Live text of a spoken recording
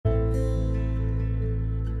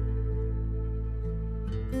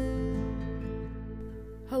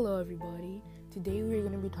Today we're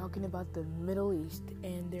going to be talking about the Middle East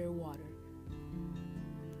and their water.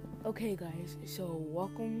 Okay guys, so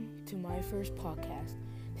welcome to my first podcast.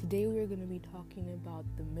 Today we're going to be talking about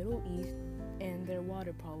the Middle East and their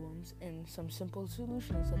water problems and some simple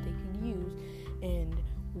solutions that they can use and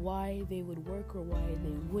why they would work or why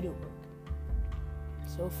they wouldn't work.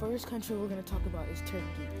 So first country we're going to talk about is Turkey,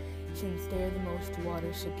 since they're the most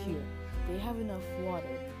water secure. They have enough water.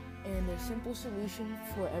 And a simple solution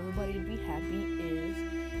for everybody to be happy is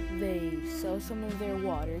they sell some of their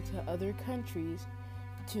water to other countries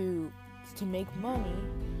to make money,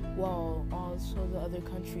 while also the other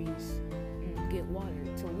countries get water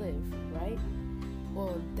to live, right?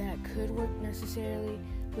 Well, that could work necessarily,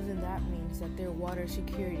 but then that means that their water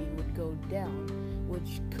security would go down,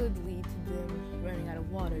 which could lead to them running out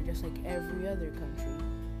of water just like every other country.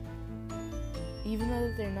 Even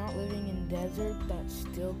though they're not living in desert, that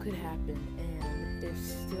still could happen, and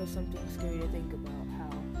there's still something scary to think about, how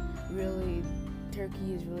really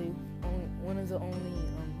Turkey is really one of the only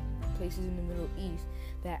places in the Middle East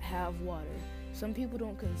that have water. Some people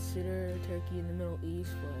don't consider Turkey in the Middle East,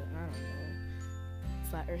 but I don't know,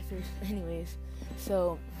 flat earthers. Anyways,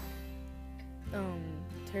 so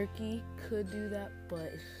Turkey could do that, but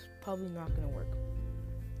it's probably not going to work.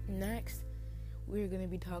 Next, we're going to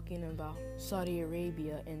be talking about Saudi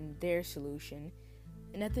Arabia and their solution.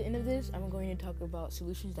 And at the end of this, I'm going to talk about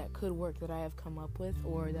solutions that could work that I have come up with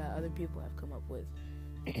or that other people have come up with.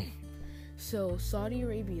 So Saudi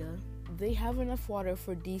Arabia, they have enough water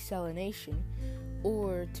for desalination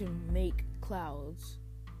or to make clouds,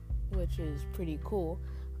 which is pretty cool.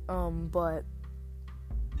 But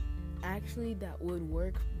actually that would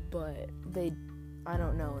work, but I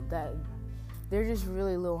don't know, that they're just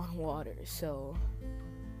really low on water, so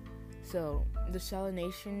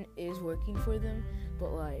desalination is working for them, but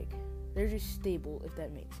they're just stable, if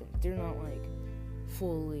that makes sense. They're not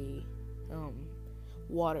fully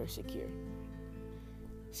water secure.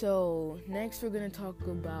 So next we're gonna talk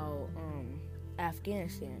about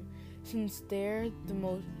Afghanistan. Since they're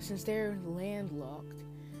landlocked,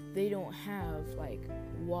 they don't have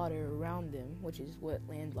water around them, which is what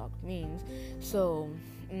landlocked means. So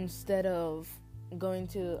instead of going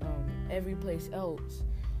to every place else,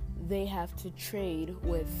 they have to trade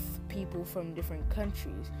with people from different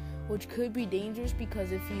countries, which could be dangerous,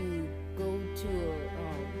 because if you go to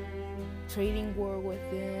a trading war with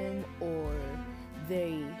them, or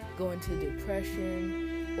they go into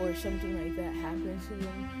depression, or something like that happens to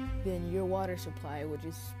them, then your water supply would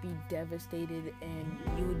just be devastated, and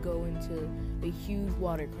you would go into a huge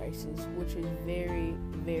water crisis, which is very,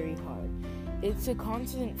 very hard. It's a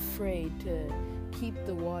constant fray to keep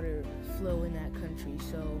the water flow in that country,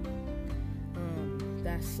 so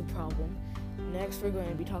that's the problem. Next, we're going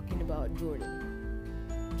to be talking about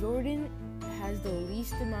Jordan. Jordan has the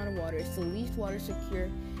least amount of water. It's the least water secure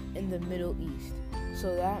in the Middle East.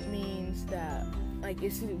 So that means that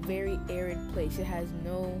it's a very arid place.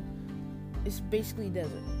 It's basically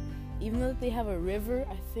desert. Even though they have a river,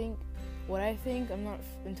 I'm not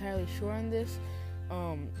entirely sure on this,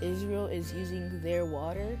 Israel is using their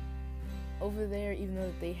water over there, even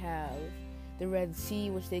though they have the Red Sea,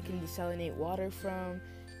 which they can desalinate water from,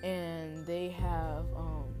 and they have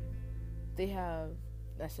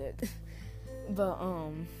that's it. But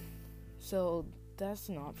so that's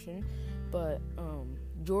an option, but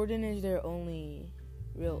Jordan is their only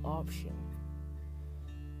real option,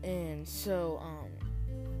 and so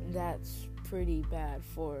that's pretty bad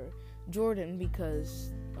for Jordan,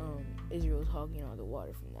 because Israel is hogging all the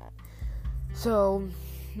water from that. So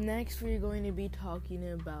next we're going to be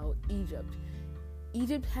talking about Egypt.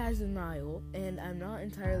 Egypt has the Nile, and I'm not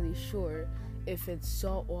entirely sure if it's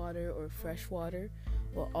salt water or fresh water.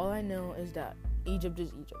 Well, all I know is that Egypt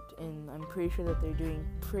is Egypt, and I'm pretty sure that they're doing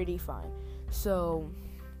pretty fine. So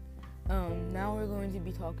now we're going to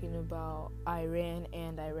be talking about Iran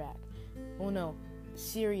and Iraq. Oh no,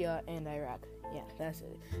 Syria and Iraq. Yeah, that's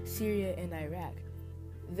it. Syria and Iraq.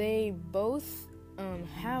 They both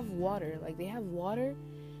have water. They have water,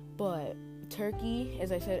 but Turkey,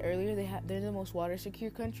 as I said earlier, they're the most water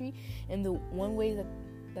secure country, and the one way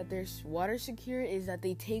that they're water secure is that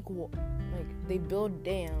they they build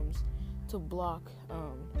dams to block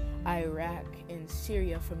Iraq and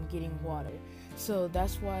Syria from getting water. So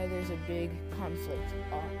that's why there's a big conflict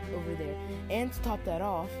over there. And to top that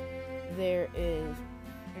off, there is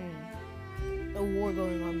a war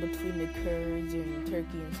going on between the Kurds and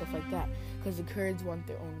Turkey and stuff like that, because the Kurds want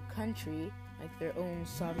their own country, their own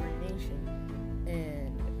sovereign nation,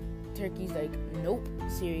 and Turkey's nope,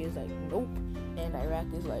 Syria's nope, and Iraq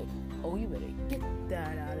is oh, you better get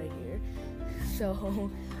that out of here.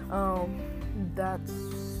 So,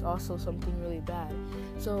 that's also something really bad.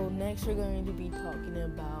 So next we're going to be talking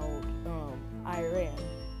about Iran,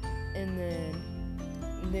 and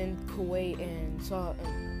then Kuwait and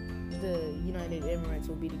the United Emirates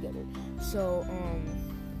will be together. So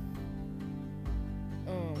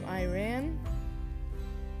Iran,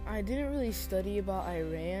 I didn't really study about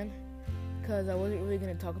Iran because I wasn't really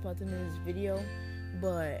going to talk about them in this video,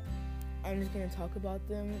 but I'm just going to talk about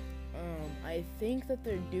them. I think that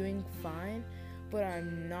they're doing fine, but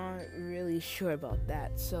I'm not really sure about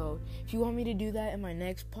that. So if you want me to do that in my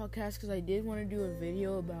next podcast, because I did want to do a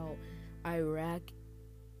video about Iraq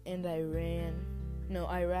and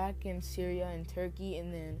Syria and Turkey,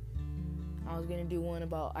 and then I was going to do one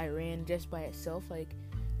about Iran just by itself, like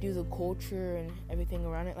do the culture and everything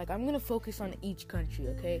around it. Like, I'm going to focus on each country,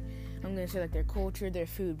 okay? I'm going to say, like, their culture, their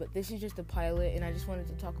food, but this is just a pilot, and I just wanted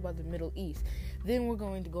to talk about the Middle East. Then we're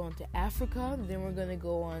going to go on to Africa, then we're going to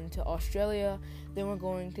go on to Australia, then we're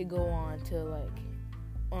going to go on to, like,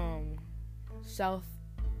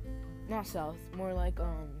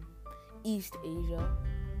 East Asia.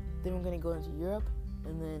 Then we're going to go into Europe,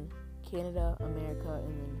 and then Canada, America,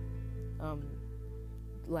 and then,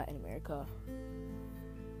 Latin America,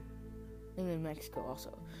 and then Mexico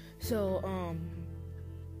also.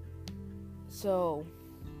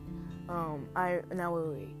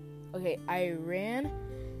 Okay, Iran,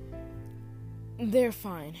 they're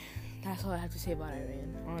fine. That's all I have to say about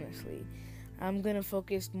Iran, honestly. I'm gonna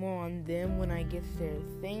focus more on them when I get to their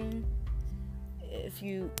thing. If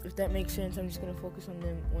that makes sense, I'm just gonna focus on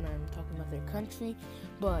them when I'm talking about their country.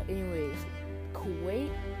 But anyways, Kuwait,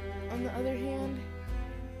 on the other hand,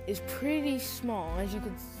 is pretty small, as you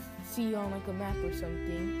could see on like a map or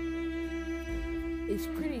something. It's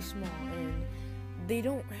pretty small, and they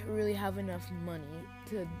don't really have enough money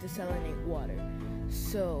to desalinate water,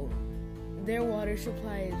 so their water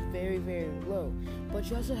supply is very, very low. But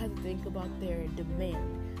you also have to think about their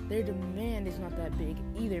demand. Their demand is not that big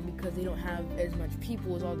either, because they don't have as much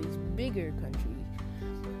people as all these bigger countries.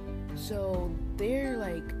 So they're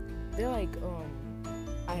like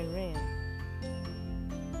Iran,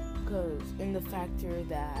 because in the factor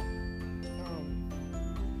that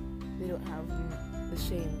they don't have the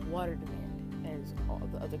same water demand as all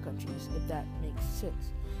the other countries, if that makes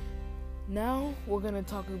sense. Now we're gonna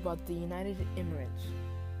talk about the United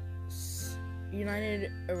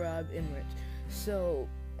Arab Emirates. So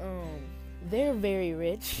they're very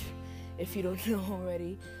rich, if you don't know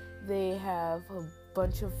already. They have a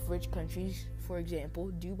bunch of rich countries, for example,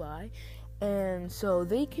 Dubai, and so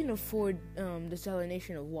they can afford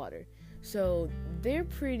desalination of water. So they're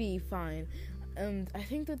pretty fine. I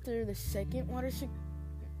think that they're the second water secure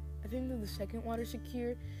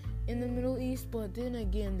in the Middle East, but then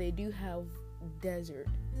again, they do have desert.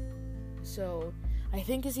 So I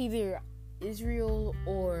think it's either Israel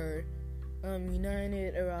or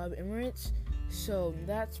United Arab Emirates. So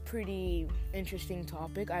that's pretty interesting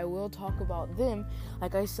topic. I will talk about them,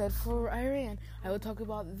 like I said for Iran. I will talk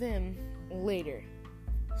about them later.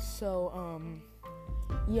 So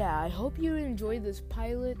yeah, I hope you enjoyed this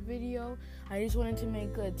pilot video. I just wanted to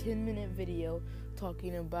make a 10-minute video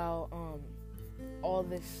talking about all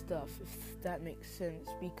this stuff, if that makes sense,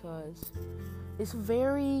 because it's a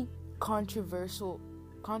very controversial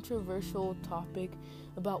topic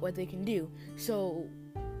about what they can do. So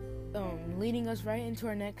leading us right into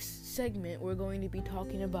our next segment, we're going to be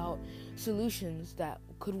talking about solutions that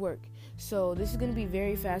could work. So this is going to be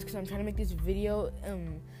very fast, because I'm trying to make this video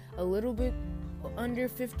a little bit under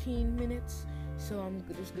 15 minutes. So I'm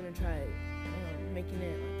just going to try making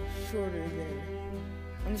it shorter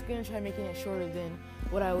than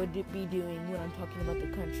what I would be doing when I'm talking about the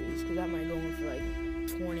countries, because that might go on for like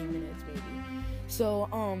 20 minutes maybe. So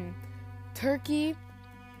Turkey,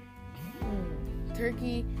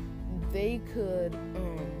 they could,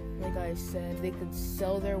 like I said, they could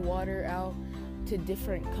sell their water out to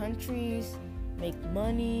different countries, make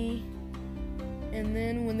money, and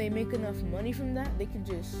then when they make enough money from that, they could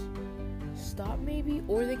just stop maybe,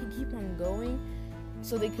 or they could keep on going.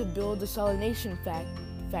 So they could build desalination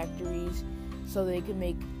factories so they could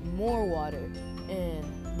make more water.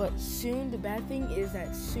 But soon, the bad thing is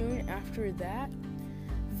that soon after that,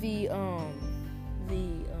 the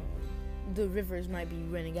rivers might be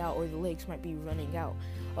running out, or the lakes might be running out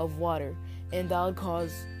of water, and that would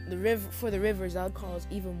cause that would cause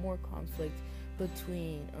even more conflict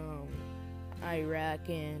between Iraq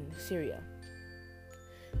and Syria.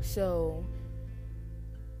 So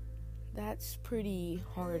that's pretty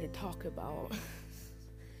hard to talk about.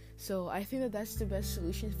 So I think that that's the best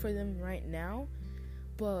solution for them right now.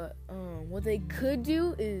 But what they could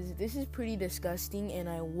do is, this is pretty disgusting, and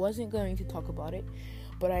I wasn't going to talk about it,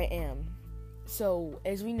 but I am. So,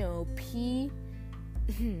 as we know, pee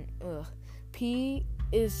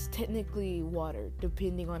is technically water,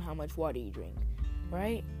 depending on how much water you drink,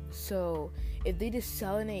 right? So, if they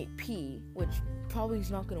desalinate pee, which probably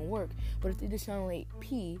is not going to work, but if they desalinate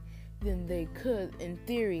pee, then they could, in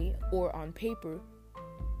theory, or on paper,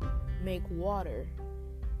 make water.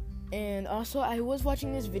 And also, I was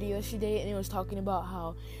watching this video yesterday, and it was talking about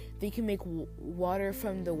how they can make water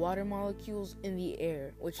from the water molecules in the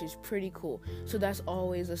air, which is pretty cool. So that's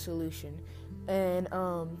always a solution. And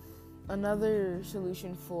another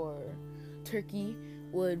solution for Turkey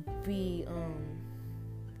would be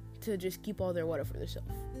to just keep all their water for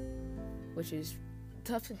themselves, which is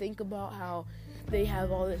tough to think about, how they have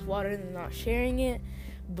all this water and they're not sharing it,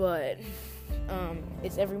 but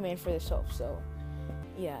it's every man for themselves. So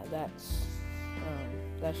yeah, that's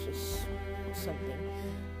just something.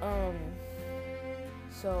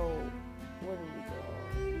 So where do we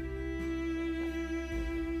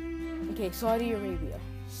go? Okay, Saudi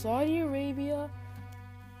Arabia,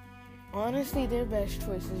 honestly, their best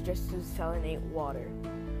choice is just to desalinate water.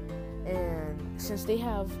 And since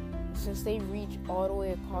they reach all the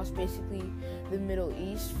way across basically the Middle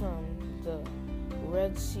East, from the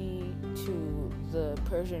Red Sea to the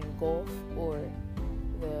Persian Gulf or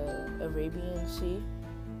the Arabian Sea,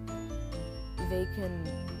 they can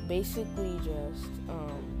basically just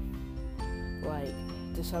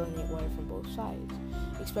desalinate water from both sides,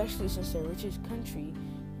 especially since their richest country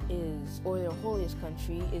or their holiest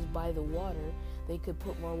country is by the water. They could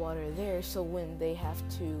put more water there, so when they have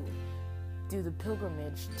to do the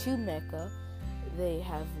pilgrimage to Mecca, they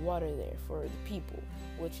have water there for the people,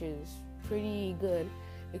 which is pretty good,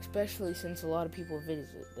 especially since a lot of people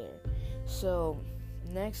visit there. So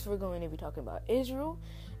next we're going to be talking about Israel,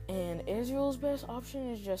 and Israel's best option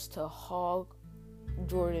is just to hog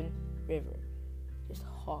Jordan River. Just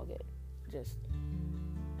hog it. Just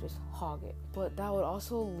hog it. But that would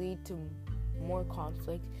also lead to more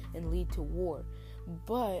conflict and lead to war.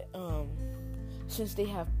 But since they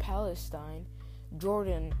have Palestine,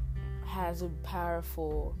 Jordan has a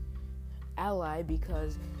powerful ally,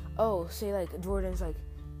 because say Jordan's like,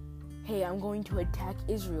 hey, I'm going to attack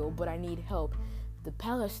Israel, but I need help. The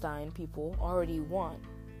Palestine people already want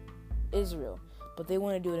Israel, but they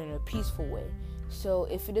want to do it in a peaceful way. So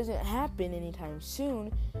if it doesn't happen anytime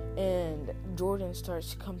soon, and Jordan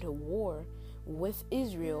starts to come to war with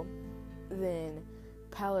Israel, then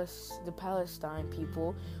the Palestine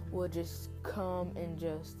people will just come and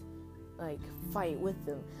just fight with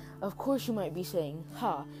them. Of course, you might be saying,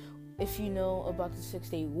 if you know about the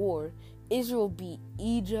 6-Day War, Israel beat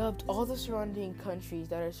Egypt, all the surrounding countries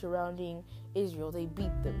that are surrounding Israel, they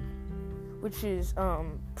beat them, which is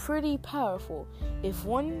pretty powerful. If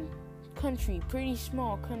one country, pretty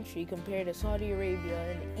small country compared to Saudi Arabia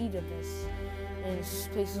and Egypt and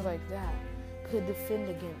places like that, could defend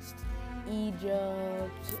against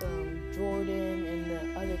Egypt, Jordan, and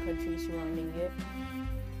the other countries surrounding it,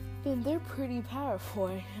 then they're pretty powerful,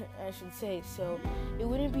 I should say. So it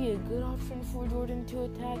wouldn't be a good option for Jordan to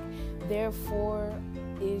attack. Therefore,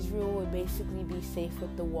 Israel would basically be safe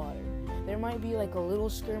with the water. There might be a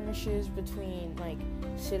little skirmishes between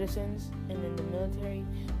citizens and then the military,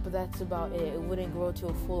 but that's about it. It wouldn't grow to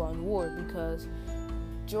a full-on war, because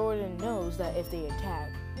Jordan knows that if they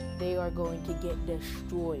attack, they are going to get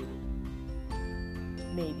destroyed.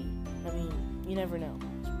 Maybe. I mean, you never know.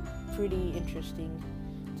 It's pretty interesting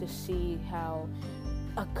to see how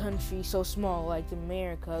a country so small like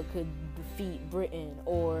America could defeat Britain,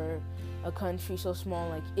 or a country so small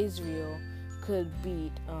like Israel could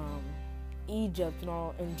beat Egypt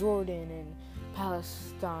and Jordan and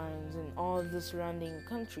Palestine and all of the surrounding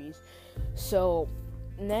countries. So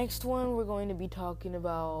next one, we're going to be talking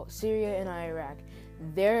about Syria and Iraq.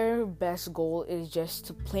 Their best goal is just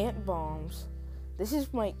to plant bombs.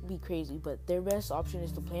 Might be crazy, but their best option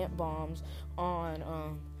is to plant bombs on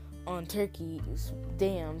Turkey's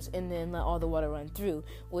dams and then let all the water run through,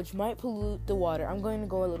 which might pollute the water. I'm going to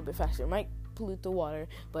go a little bit faster. It might pollute the water,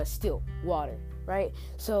 but still water, right?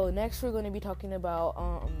 So next we're going to be talking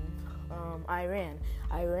about Iran.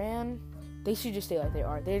 They should just stay like they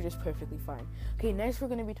are. They're just perfectly fine. Okay, next we're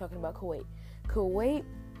going to be talking about Kuwait.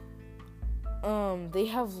 They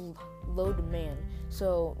have low demand,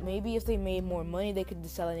 so maybe if they made more money, they could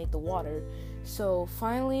desalinate the water. So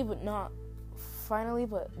finally, but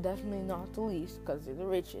definitely not the least, because they're the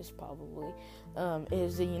richest probably,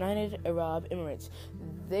 is the United Arab Emirates.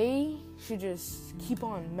 They should just keep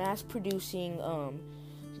on mass producing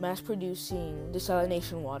mass producing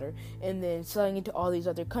desalination water and then selling it to all these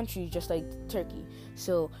other countries just like Turkey.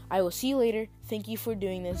 So I will see you later. Thank you for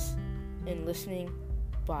doing this and listening.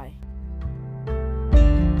 Bye.